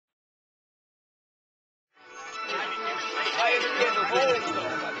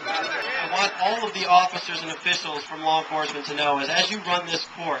I want all of the officers and officials from law enforcement to know is as you run this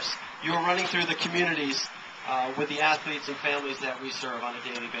course, you are running through the communities with the athletes and families that we serve on a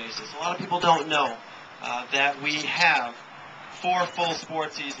daily basis. A lot of people don't know that we have 4 full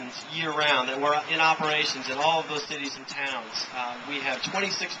sports seasons year-round, and we're in operations in all of those cities and towns. We have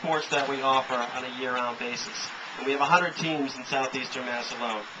 26 sports that we offer on a year-round basis, and we have 100 teams in southeastern Mass alone.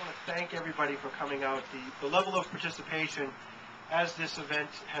 I want to thank everybody for coming out. The level of participation as this event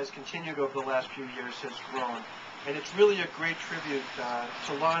has continued over the last few years has grown, and it's really a great tribute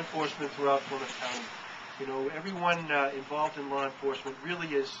to law enforcement throughout Plymouth County. You know, everyone involved in law enforcement really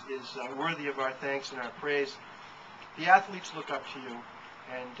is worthy of our thanks and our praise. The athletes look up to you,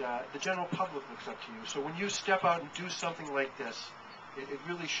 and the general public looks up to you. So when you step out and do something like this, it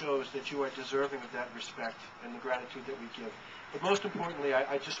really shows that you are deserving of that respect and the gratitude that we give. But most importantly,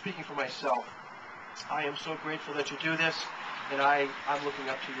 I just speaking for myself, I am so grateful that you do this, and I'm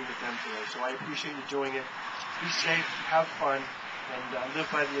looking up to you with them today. So I appreciate you doing it. Be safe, have fun, and live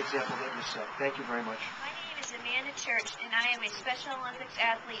by the example that you set. Thank you very much. My name is Amanda Church, and I am a Special Olympics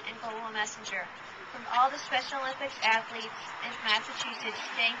athlete and global messenger. From all the Special Olympics athletes in Massachusetts,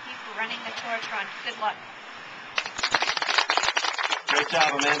 thank you for running the torch run. Good luck. Great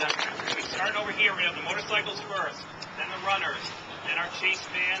job, Amanda. We start over here. We have the motorcycles first, then the runners, then our chase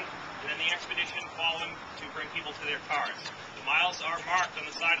van, and then the expedition following to bring people to their cars. The miles are marked on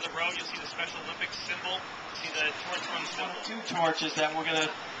the side of the road. You'll see the Special Olympics symbol. You see the torch run symbol. 2 torches that we're going to,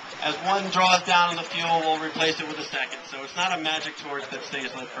 as one draws down on the fuel, we'll replace it with a second. So it's not a magic torch that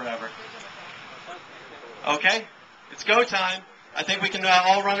stays lit forever. Okay, it's go time. I think we can,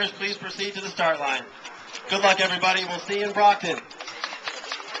 all runners, please proceed to the start line. Good luck, everybody. We'll see you in Brockton.